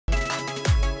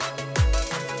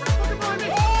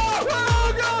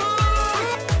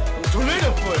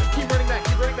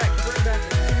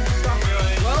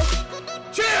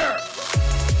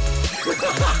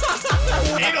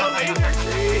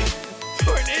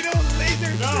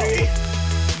laser tree!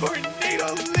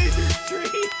 Tornado laser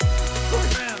tree!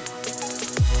 Tornado!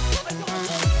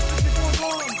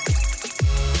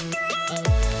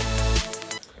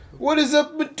 What is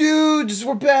up, my dudes?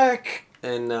 We're back!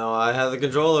 And now I have the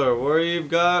controller where you've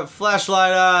got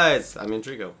flashlight eyes. I'm in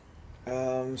Trico.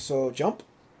 So jump?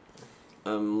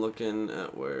 I'm looking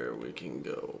at where we can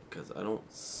go because I don't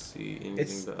see anything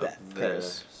It's but that up there.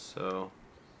 place. So,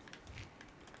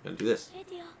 gotta do this.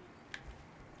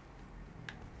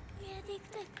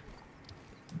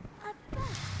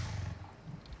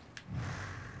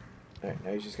 Alright,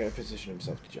 now he's just gotta position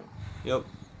himself to jump. Yep.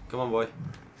 Come on, boy.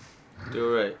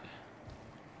 Do it right.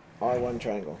 R1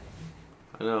 triangle.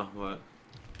 I know, what?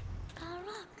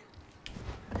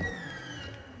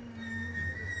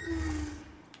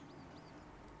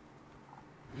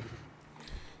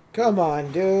 Come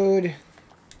on, dude.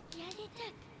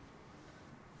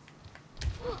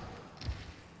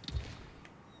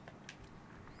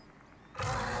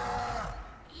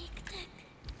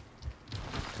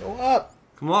 Go up.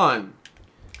 Come on.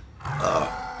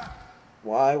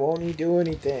 Why won't he do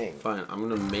anything? Fine, I'm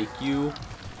gonna make you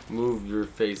move your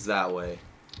face that way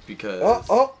because.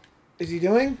 Oh! Is he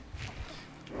doing?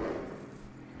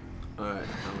 Alright,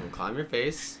 I'm gonna climb your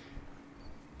face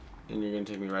and you're gonna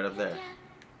take me right up there.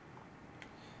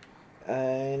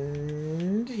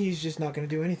 And he's just not gonna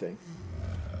do anything.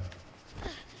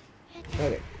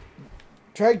 Okay.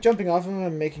 Try jumping off him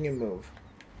and making him move.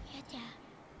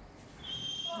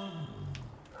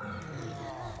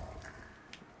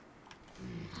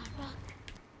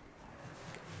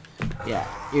 Yeah,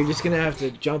 you're just gonna have to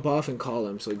jump off and call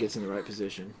him so he gets in the right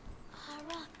position.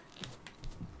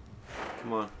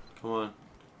 Come on, come on.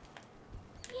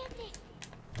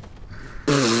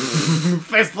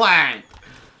 Face plant!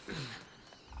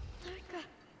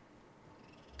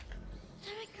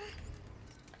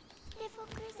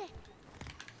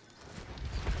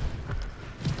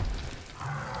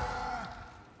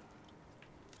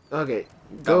 Okay,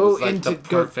 go into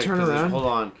go turn around. Hold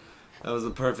on, that was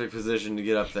the perfect position to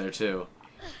get up there too.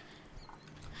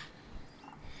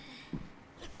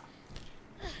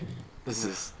 This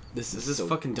is so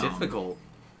fucking dumb. difficult.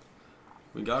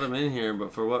 We got him in here,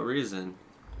 but for what reason?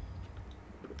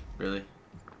 Really?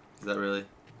 Is that really?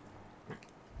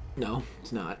 No,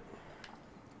 it's not.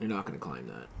 You're not gonna climb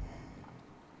that.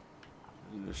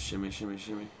 Shimmy, shimmy,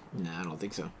 shimmy. Nah, I don't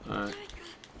think so. Alright.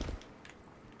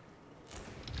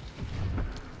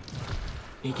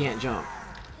 He can't jump.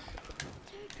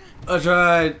 I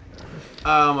tried.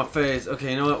 Oh, my face.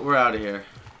 Okay, you know what? We're out of here.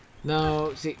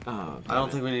 No, see. Oh, I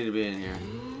don't think we need to be in here.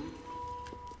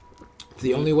 It's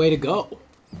the only way to go.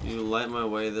 You light my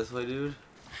way this way, dude?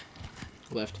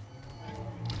 Left.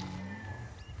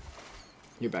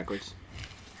 You're backwards.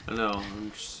 I know.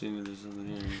 I'm just seeing if there's something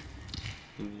here.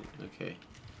 Okay.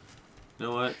 You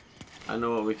know what? I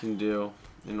know what we can do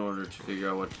in order to figure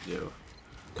out what to do.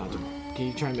 Can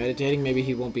you try meditating? Maybe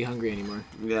he won't be hungry anymore.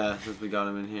 Yeah, since we got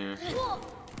him in here.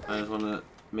 I just want to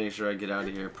make sure I get out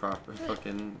of here proper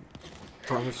fucking...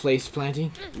 Proper face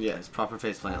planting? Yes, proper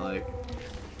face plant, like...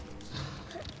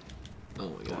 Oh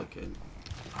my god. Kid.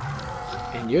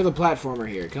 And you're the platformer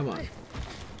here, come on.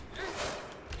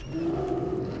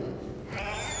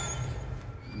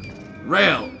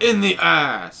 Rail in the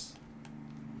ass!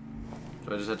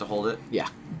 Do I just have to hold it? Yeah.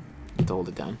 You have to hold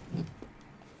it down.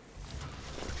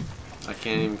 I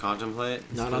can't even contemplate?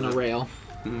 Not on a rail.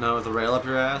 Not with a rail up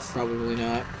your ass? Probably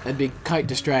not. That'd be quite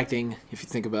distracting if you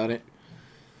think about it.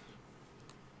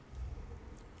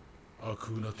 Oh,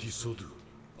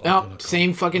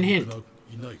 same fucking hint.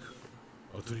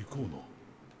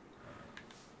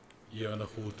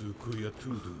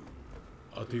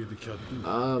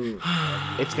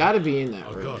 It's gotta be in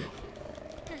that room.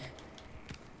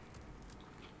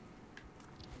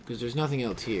 Because there's nothing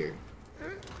else here.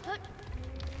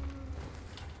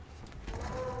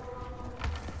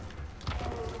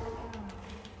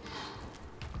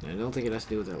 I don't think it has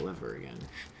to do with that lever again.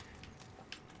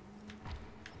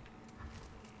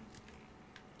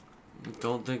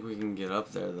 Don't think we can get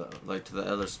up there though, like to the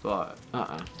other spot.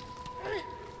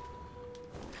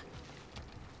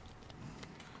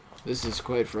 This is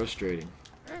quite frustrating.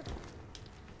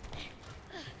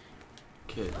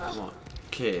 Kid, come on.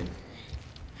 Kid.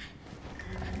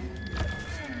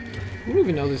 We don't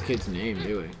even know this kid's name,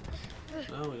 do we?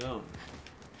 No, we don't.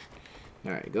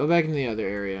 Alright, go back in the other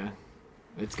area.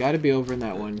 It's gotta be over in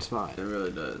that one spot. It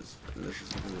really does. And this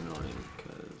is fucking annoying,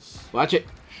 because... Watch it!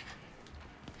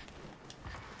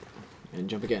 And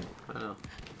jump again. I know.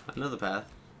 I know the path.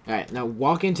 Alright, now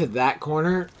walk into that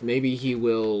corner. Maybe he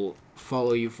will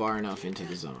follow you far enough into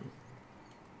the zone.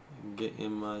 Get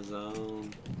in my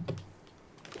zone.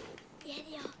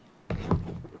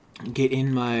 Get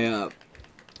in my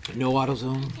no auto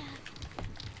zone.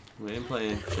 We ain't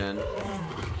playing, Jen.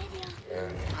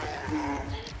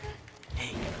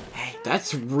 Hey,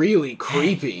 that's really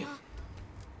creepy.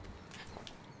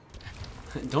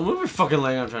 Don't move your fucking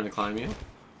leg. I'm trying to climb you.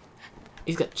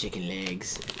 He's got chicken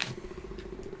legs.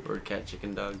 Bird, cat,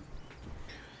 chicken, dog.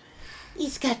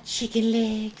 He's got chicken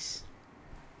legs.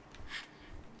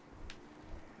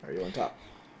 Are you on top?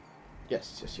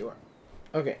 Yes, yes you are.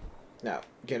 Okay, now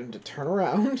get him to turn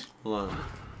around. Hold on.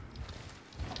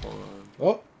 Hold on.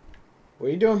 Oh, what are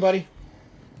you doing, buddy?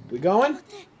 We going?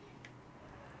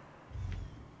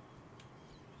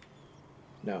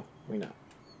 No, we not.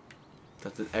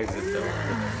 That's an exit though.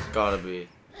 It's gotta be.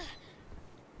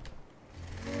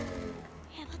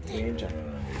 We ain't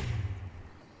jumping.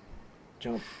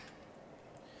 Jump.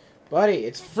 Buddy,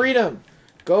 it's freedom!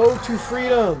 Go to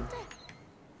freedom!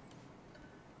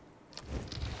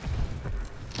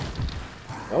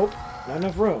 Nope, not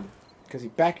enough room. Because he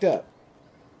backed up.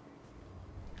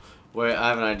 Wait, I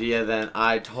have an idea then.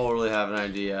 I totally have an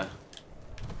idea.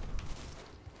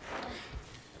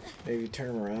 Maybe turn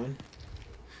him around.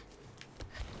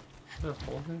 Is there a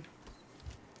hole here?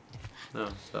 No,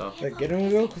 so. Like, get him to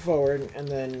go forward and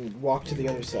then walk to the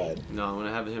other side. No, I'm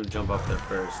gonna have him jump up there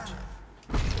first.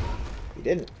 He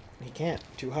didn't. He can't.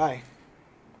 Too high.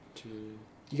 Two.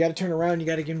 You gotta turn around, you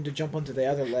gotta get him to jump onto the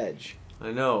other ledge.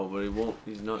 I know, but he won't.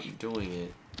 He's not doing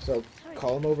it. So,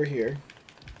 call him over here.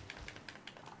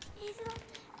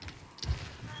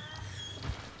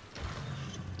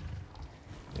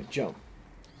 And jump.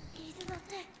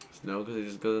 No, because he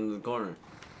just goes into the corner.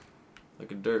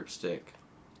 Like a derp stick.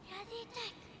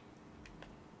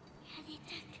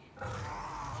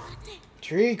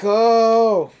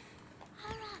 Trico!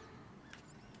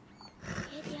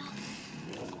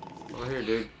 Over here,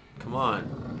 dude. Come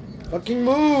on. Fucking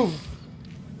move!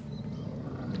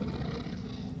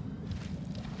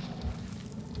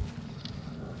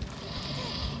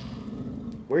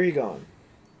 Where are you going?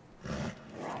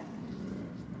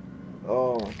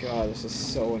 Oh my god, this is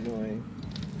so annoying.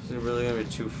 There's really gonna be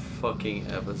 2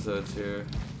 fucking episodes here.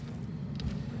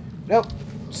 Nope.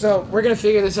 So, we're gonna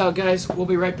figure this out, guys. We'll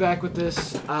be right back with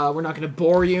this. We're not gonna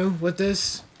bore you with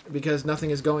this, because nothing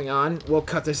is going on. We'll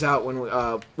cut this out when we,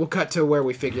 we'll cut to where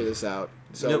we figure this out.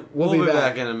 So, Yep, we'll be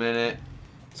back in a minute.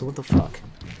 So what the fuck?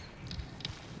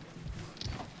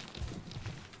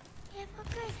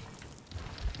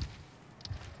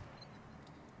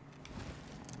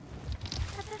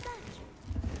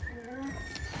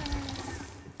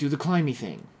 Do the climby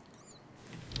thing.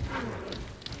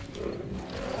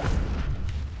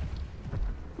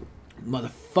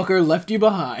 Motherfucker left you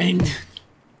behind.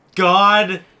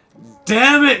 God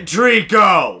damn it,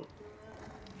 Trico!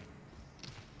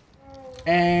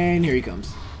 And here he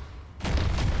comes.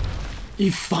 He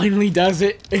finally does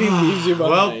it, and he leaves you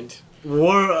behind.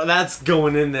 Well, that's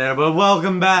going in there, but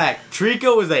welcome back.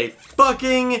 Trico is a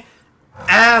fucking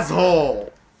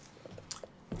asshole.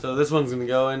 So this one's gonna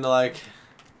go into like...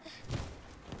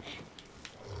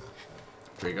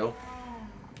 Trico?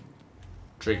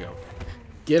 Trico.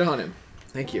 Get on him.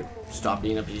 Thank you. Stop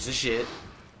being a piece of shit.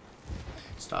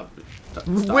 Stop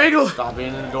Wiggle! Stop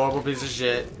being an adorable piece of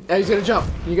shit. Yeah, he's gonna jump.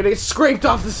 You're gonna get scraped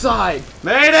off the side.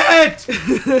 Made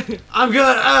it! I'm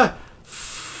good.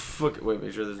 Fuck. Wait,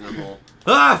 make sure there's no hole.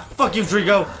 Ah! Fuck you,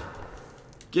 Trico!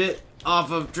 Get off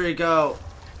of Trico!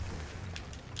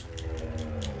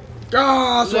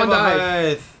 Oh, swan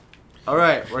dive.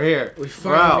 Alright, we're here. We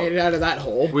finally made it out of that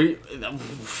hole. We...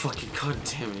 fucking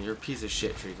goddamn it. You're a piece of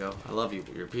shit, Trico. I love you,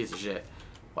 but you're a piece of shit.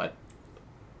 What?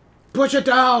 Push it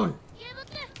down!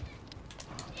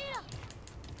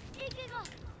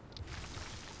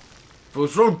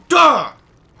 Fusroda!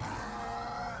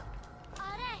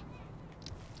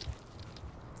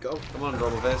 Go. Come on,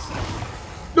 Double Fist.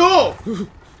 No!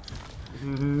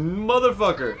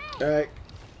 Motherfucker. Alright.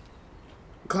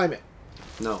 Climb it.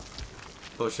 No.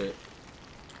 Push it.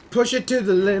 Push it to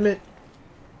the limit.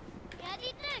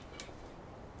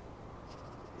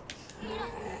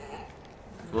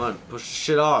 Come on, push the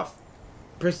shit off.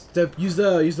 Press the use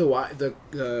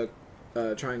the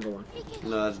triangle one.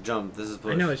 No, that's jump. This is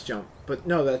push. I know it's jump, but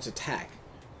no, that's attack.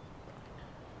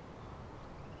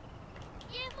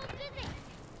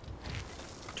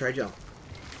 Try jump.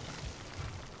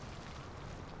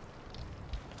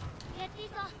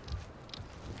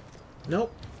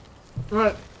 Nope.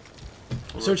 Alright.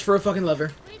 Search for a fucking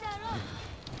lever.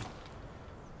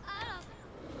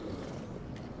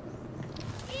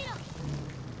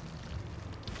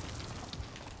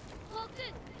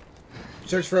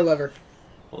 Search for a lever.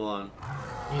 Hold on.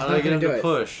 How do I get him to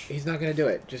push? He's not gonna do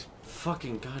it. Just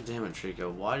fucking goddamn it,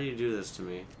 Trico. Why do you do this to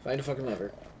me? find a fucking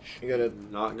lever. You gotta.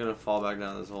 I'm not gonna fall back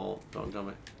down this hole. Don't tell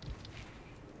me.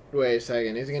 Wait a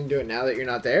second. Is he gonna do it now that you're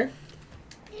not there?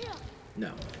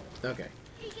 No. Okay.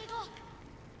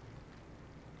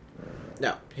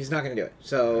 No, he's not gonna do it.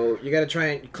 So you gotta try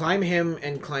and climb him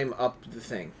and climb up the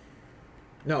thing.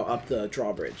 No, up the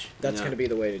drawbridge. That's gonna be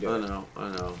the way to do it. I know.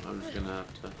 I'm just gonna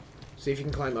have to. See if you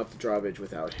can climb up the drawbridge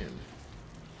without him.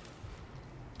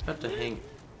 Have to hang.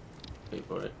 Wait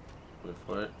for it. Wait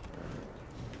for it.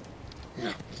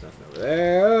 No, there's nothing over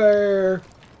there.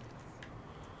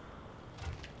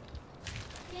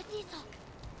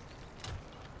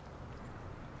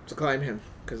 So climb him,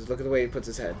 because look at the way he puts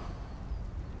his head.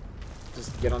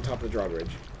 Just get on top of the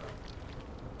drawbridge.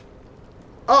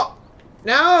 Oh!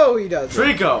 No, he does.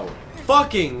 Trico!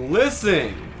 Fucking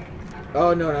listen!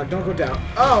 Oh, no, don't go down.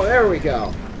 Oh, there we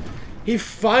go. He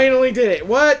finally did it.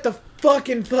 What the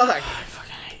fucking fuck? I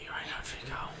fucking hate you right now,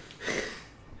 Trico.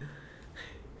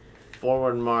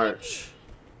 Forward march.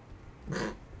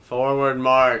 Forward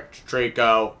march,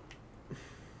 Trico.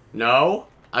 No?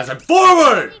 I said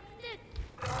forward!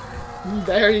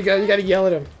 There you go. You gotta yell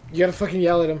at him. You gotta fucking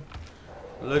yell at him.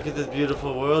 Look at this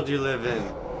beautiful world you live in.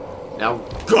 Now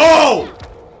go!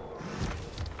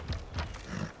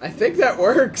 I think that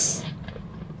works.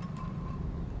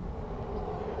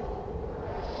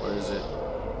 Where is it?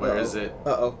 Where is it?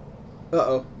 Uh-oh.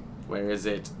 Uh-oh. Where is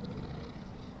it?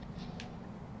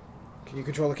 Can you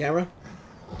control the camera?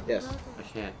 Yes. I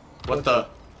can't. What the?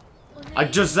 I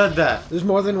just said that! There's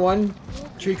more than one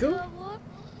Trico?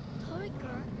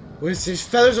 His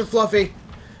feathers are fluffy.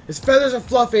 His feathers are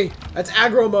fluffy. That's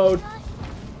aggro mode.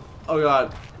 Oh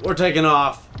god. We're taking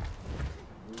off.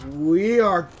 We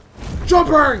are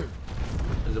jumping!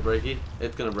 Is it breaky?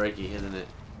 It's gonna breaky, isn't it?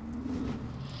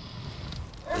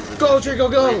 Go,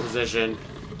 Trico, go! Great position.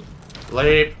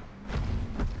 Leap.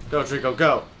 Go, Trico,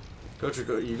 go. Go,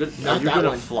 Trico. You good? Are you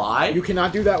gonna fly? You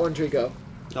cannot do that one, Trico.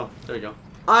 Oh, there you go.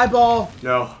 Eyeball!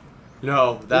 No.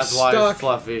 No, that's You're why stuck. it's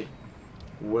fluffy.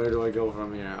 Where do I go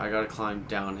from here? I gotta climb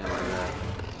downhill like that.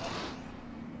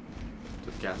 To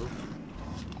the castle?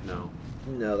 No.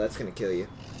 No, that's gonna kill you.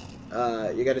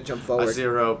 You gotta jump forward. I see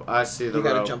a rope. I see the rope.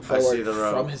 You gotta jump forward I see the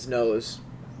rope. from his nose.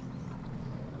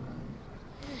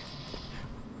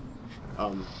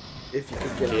 If you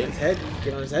could get on his head.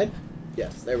 Get on his head?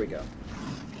 Yes, there we go.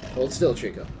 Hold still,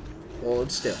 Trico.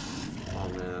 Hold still. Oh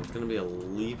man, it's gonna be a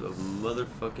leap of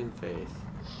motherfucking faith.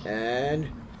 And...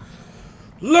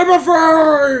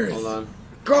 Liberfaith! Hold on.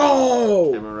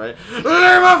 Go! Am I right?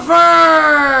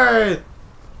 Liberfaith!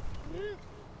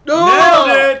 No!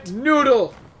 Nailed it!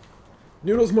 Noodle!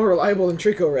 Noodle's more reliable than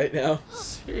Trico right now.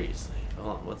 Seriously.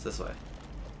 Hold on, what's this way?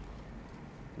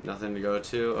 Nothing to go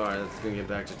to? Alright, let's go get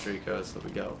back to Trico, so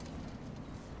we go.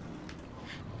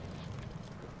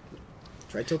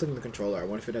 Try tilting the controller. I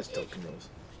wonder if it has tilt controls.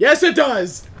 Yes, it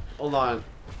does! Hold on.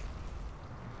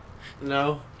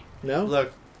 No? No?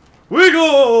 Look.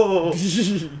 Wiggle!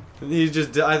 He's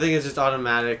just, I think it's just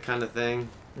automatic kind of thing.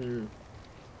 Mm.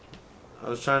 I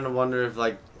was trying to wonder if,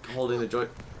 like, holding the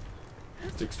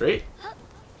stick straight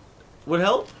would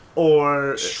help,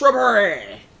 or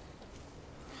Shrubbery!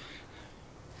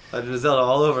 Legend of Zelda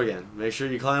all over again. Make sure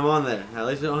you climb on there. At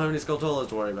least we don't have any Skulltulas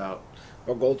to worry about.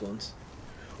 Or gold ones.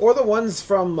 Or the ones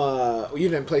from, you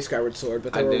didn't play Skyward Sword,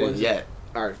 but there were ones yet.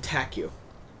 that are attack you.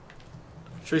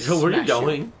 Trico, where are you Smash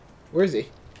going? you. Where is he?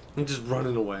 I'm just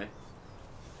running away.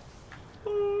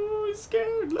 Oh, he's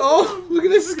scared. Look at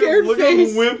this scared look face. Look at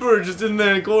him whimper just in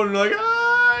the corner like,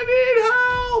 I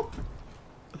need help.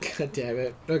 God damn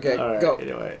it. Okay, all right, go.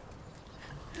 Anyway.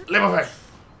 There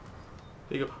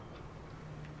you go.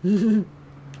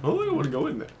 Oh, I don't want to go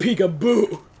in there.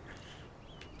 Peekaboo. Is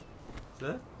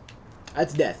that?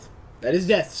 That's death. That is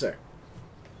death, sir.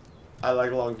 I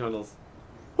like long tunnels.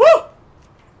 Woo!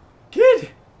 Kid!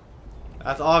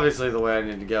 That's obviously the way I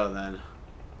need to go then.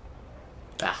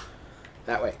 Ah.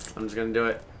 That way. I'm just gonna do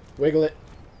it. Wiggle it.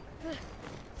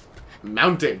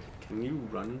 Mounted! Can you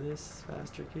run this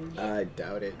faster, kid? I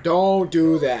doubt it. Don't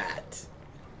do that.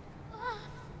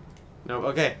 No,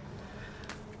 okay.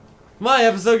 My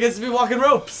episode gets to be walking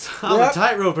ropes. I'm a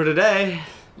tightroper today.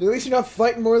 At least you're not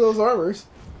fighting more of those armors.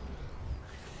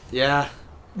 Yeah.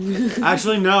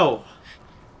 Actually, no.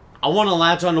 I want to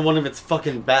latch onto one of its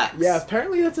fucking backs. Yeah,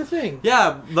 apparently that's a thing.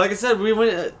 Yeah, like I said, we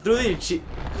went through the...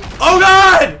 Oh,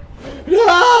 God!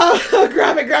 Ah!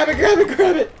 Grab it, grab it, grab it,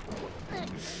 grab it!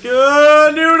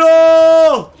 Good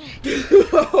noodle!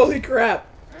 Holy crap.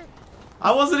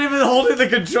 I wasn't even holding the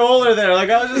controller there. Like,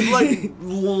 I was just,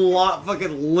 like,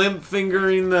 fucking limp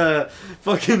fingering the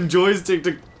fucking joystick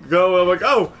to go. I'm like,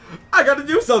 oh, I gotta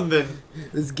do something.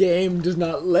 This game does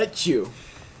not let you.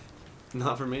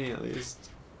 Not for me, at least.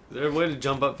 Is there a way to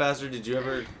jump up faster? Did you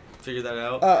ever figure that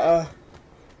out? Oh,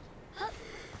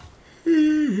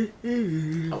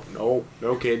 no.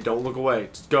 No, kid. Don't look away.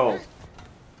 Just go.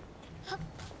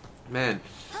 Man,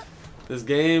 this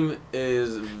game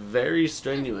is very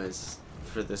strenuous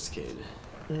for this kid.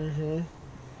 Mm-hmm.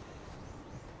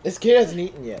 This kid hasn't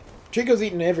eaten yet. Trico's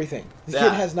eaten everything. This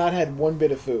kid has not had one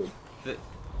bit of food.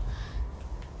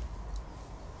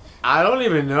 I don't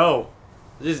even know.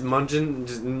 Just munching,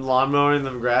 just lawnmowing in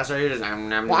the grass right here. Just nom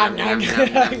nom nom nom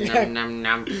nom nom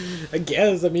nom. I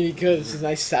guess. I mean, he could. It's a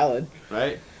nice salad.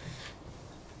 Right?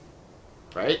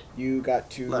 Right? You got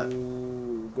to Left.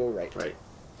 go right. Right.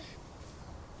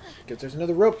 Because there's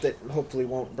another rope that hopefully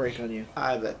won't break on you.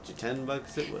 I bet you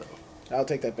 $10 it will. I'll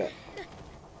take that bet.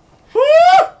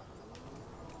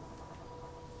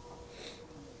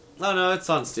 Oh no, it's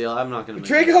on steel. I'm not gonna make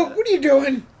Trico, what are you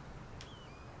doing?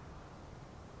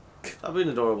 Stop being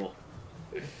adorable.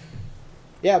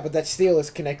 Yeah, but that steel is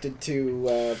connected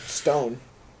to stone.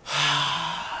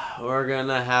 We're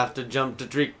gonna have to jump to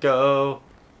Trico.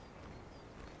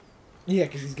 Yeah,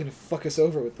 because he's going to fuck us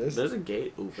over with this. There's a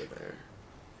gate over there.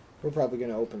 We're probably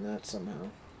going to open that somehow.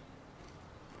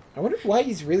 I wonder why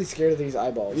he's really scared of these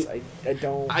eyeballs. I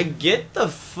don't... I get the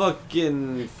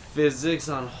fucking physics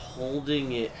on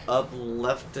holding it up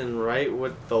left and right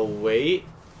with the weight.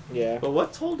 Yeah. But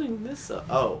what's holding this up?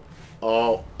 Oh.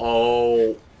 Oh.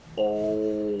 Oh.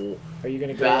 Oh. Are you going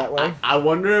to go that way? I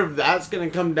wonder if that's going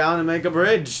to come down and make a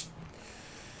bridge.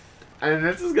 And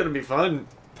this is going to be fun.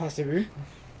 Possibly.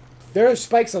 There are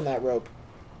spikes on that rope.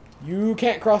 You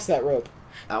can't cross that rope.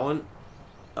 That one?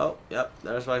 Oh, yep.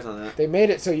 There's spikes on that. They made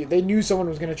it so they knew someone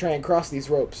was going to try and cross these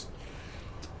ropes.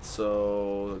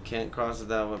 So, can't cross it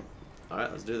that one.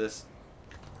 Alright, let's do this.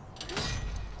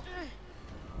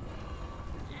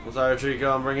 I'm sorry,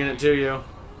 Trico. I'm bringing it to you.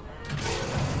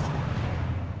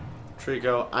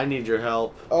 Trico, I need your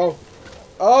help. Oh.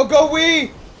 Oh, go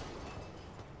we!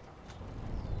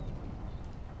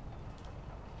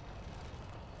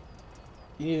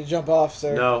 You need to jump off,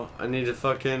 sir. No, I need to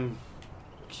fucking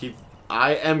keep...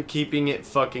 I am keeping it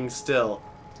fucking still.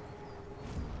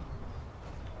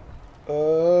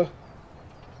 Okay.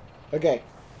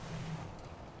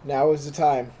 Now is the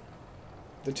time.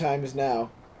 The time is now.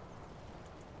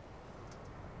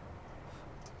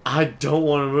 I don't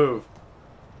want to move.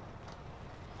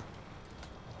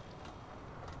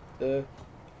 Where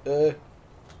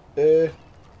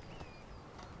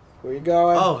you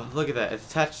going? Oh, look at that. It's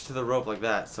attached to the rope like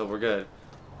that, so we're good.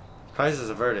 Crisis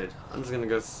averted. I'm just gonna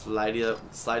go slidey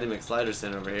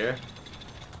McSliderson over here.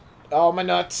 Oh, my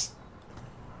nuts.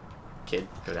 Kid,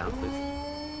 go down, please.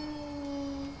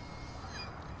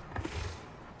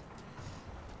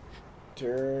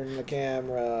 Turn the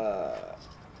camera.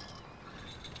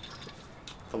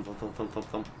 Thump, thump, thump, thump, thump,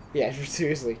 thump. Yeah,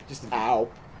 seriously. Just ow.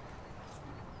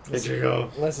 There you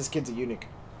go. Unless this kid's a eunuch.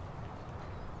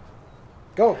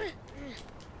 Go.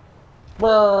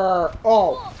 Brr.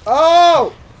 Oh.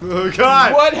 Oh! Oh,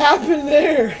 God! What happened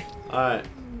there? Alright.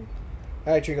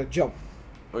 Alright, Trico, jump.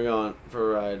 We're going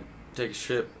for a ride. Take a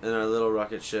ship in our little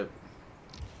rocket ship.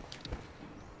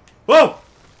 Whoa!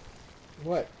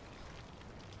 What?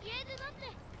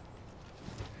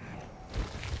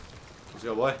 Let's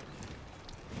go, boy.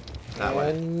 That way.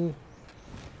 And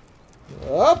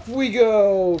up we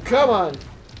go. Come on.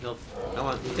 Come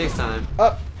on, it takes time.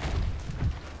 Up.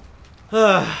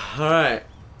 Alright.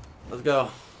 Let's go.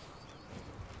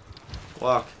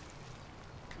 Walk.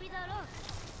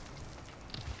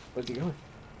 Where's he going?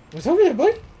 What's over there,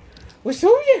 boy? What's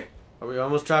over there? Are we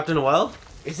almost trapped in a well?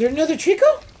 Is there another Trico?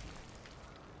 Looks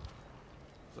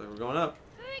like we're going up.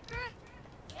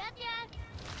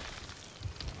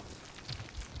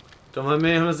 Don't mind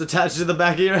me, I'm just attached to the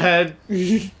back of your head.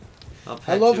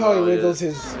 I love how he wiggles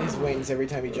his wings every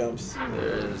time he jumps.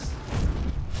 There it is.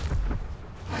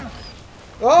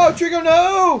 Oh, Trico,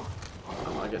 no!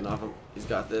 I'm not getting off him. He's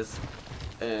got this.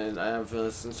 And I have a feeling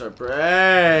this is going to start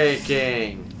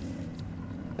breaking.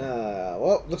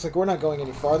 Well, looks like we're not going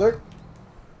any farther.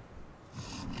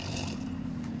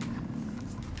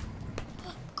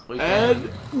 And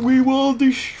we will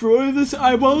destroy this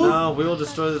eyeball. No, we will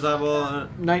destroy this eyeball.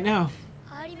 Night now.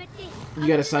 You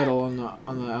got a sidle on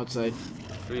the outside.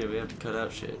 We have to cut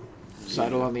out shit.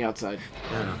 Sidle on the outside.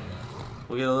 Yeah.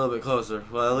 We'll get a little bit closer.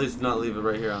 Well, at least not leave it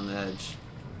right here on the edge.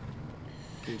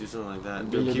 Can you do something like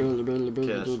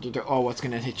that? Oh, what's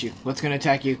gonna hit you? What's gonna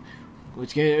attack you?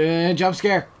 What's gonna jump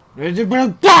scare? Boom.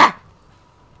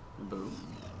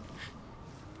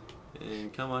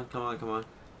 And come on, come on, come on.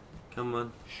 Come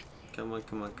on. Come on,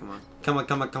 come on, come on. Come on,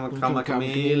 come on, come on, come on,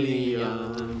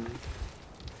 chameleon.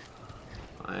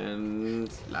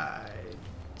 And slide.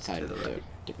 Side To the right.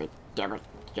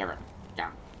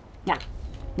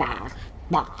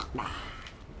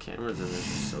 Cameras in this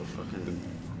is so fucking...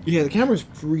 Yeah, the camera's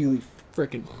really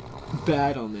freaking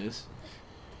bad on this.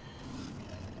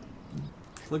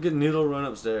 Look at Noodle run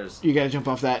upstairs. You gotta jump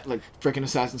off that, like, freaking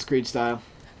Assassin's Creed style.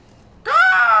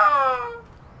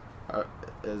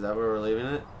 Is that where we're leaving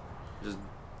it? Just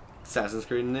Assassin's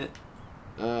Creed in it?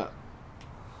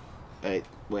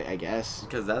 Wait, I guess.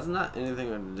 Because that's not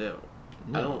anything I'm gonna do.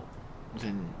 No. I don't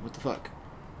Then, what the fuck?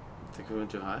 think we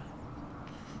went too high.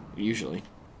 Usually.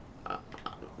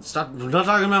 Stop. We're not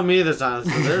talking about me this time.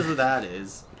 So there's what that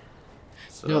is.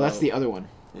 So, No, that's the other one.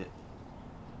 Yeah.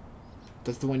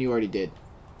 That's the one you already did.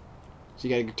 So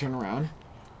you gotta turn around.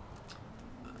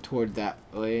 Toward that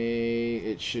way.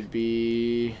 It should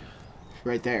be...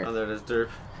 right there. Oh, there it is, derp.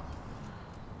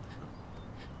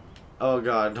 Oh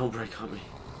god, don't break on me.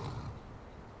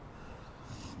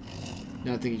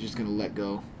 No, I think he's just gonna let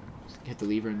go. Just hit the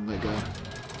lever and let go.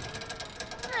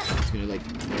 He's gonna like...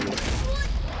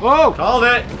 Whoa! Called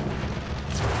it!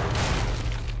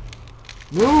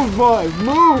 Move, boy!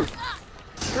 Move!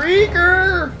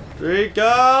 Streaker!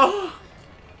 Trico!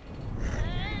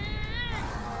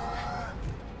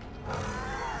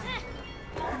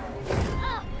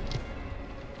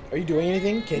 Are you doing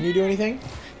anything? Can you do anything?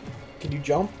 Can you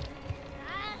jump?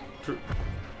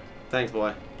 Thanks,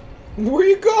 boy. Where are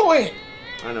you going?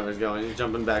 I know where he's going. He's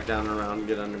jumping back down and around.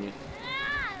 Get under me.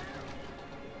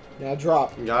 Now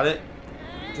drop. You got it?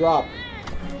 Drop.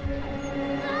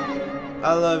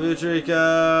 I love you,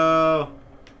 Trico!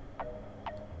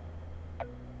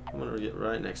 I'm gonna get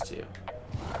right next to you.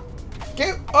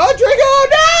 Get... Oh, Trico!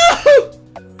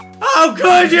 No! How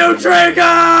could you,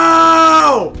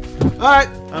 Trico? Alright.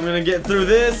 I'm gonna get through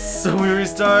this, so we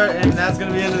restart, and that's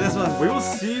gonna be the end of this one. We will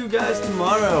see you guys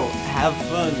tomorrow. Have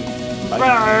fun.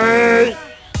 Bye.